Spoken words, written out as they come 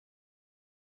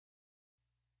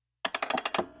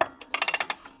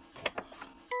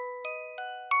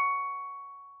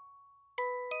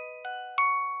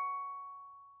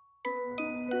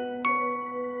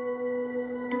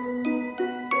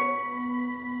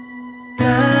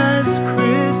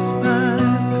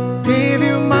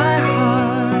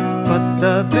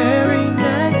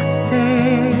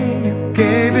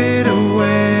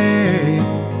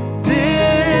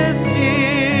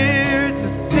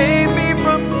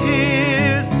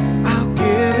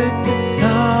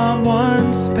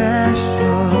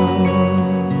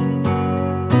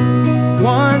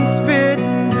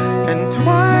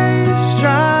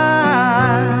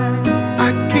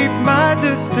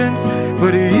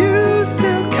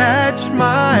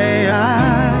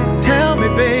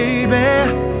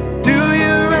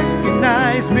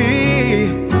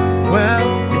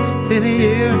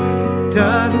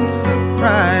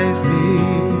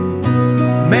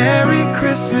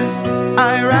Christmas,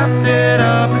 I wrapped it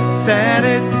up and sent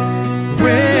it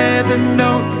with a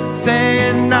note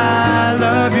saying I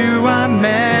love you, I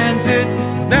meant it.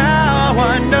 Now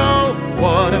I know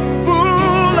what a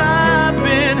fool I've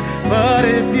been, but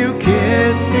if you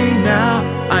kiss me now,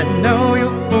 I know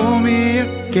you'll fool me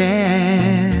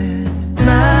again.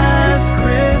 Last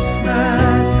Christmas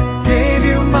I gave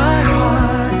you my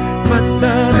heart, but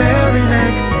the very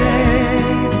next day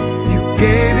you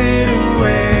gave it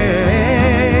away.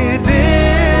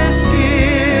 This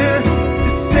year, to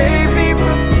save me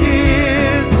from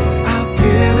tears, I'll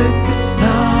give it to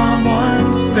someone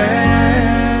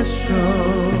special.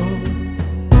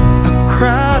 A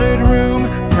crowded room,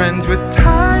 friends with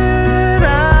tired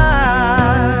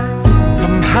eyes.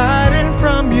 I'm hiding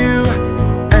from you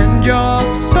and your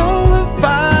soul of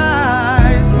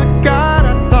ice. My God,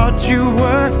 I thought you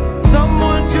were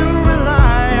someone to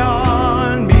rely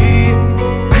on me.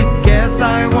 I guess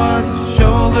I was a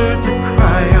shoulder to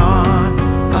cry on,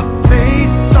 a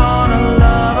face on a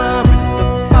lover with the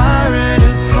fire in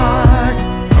his heart,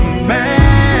 a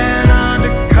man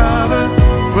undercover,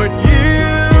 but you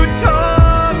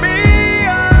tore me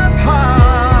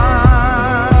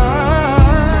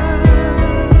apart.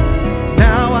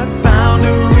 Now I found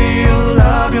a real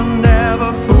love, you'll never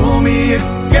fool me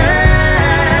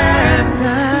again.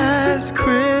 Last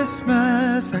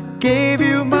Christmas I gave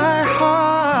you my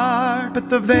heart, but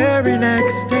the very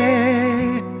next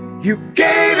day you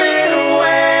gave it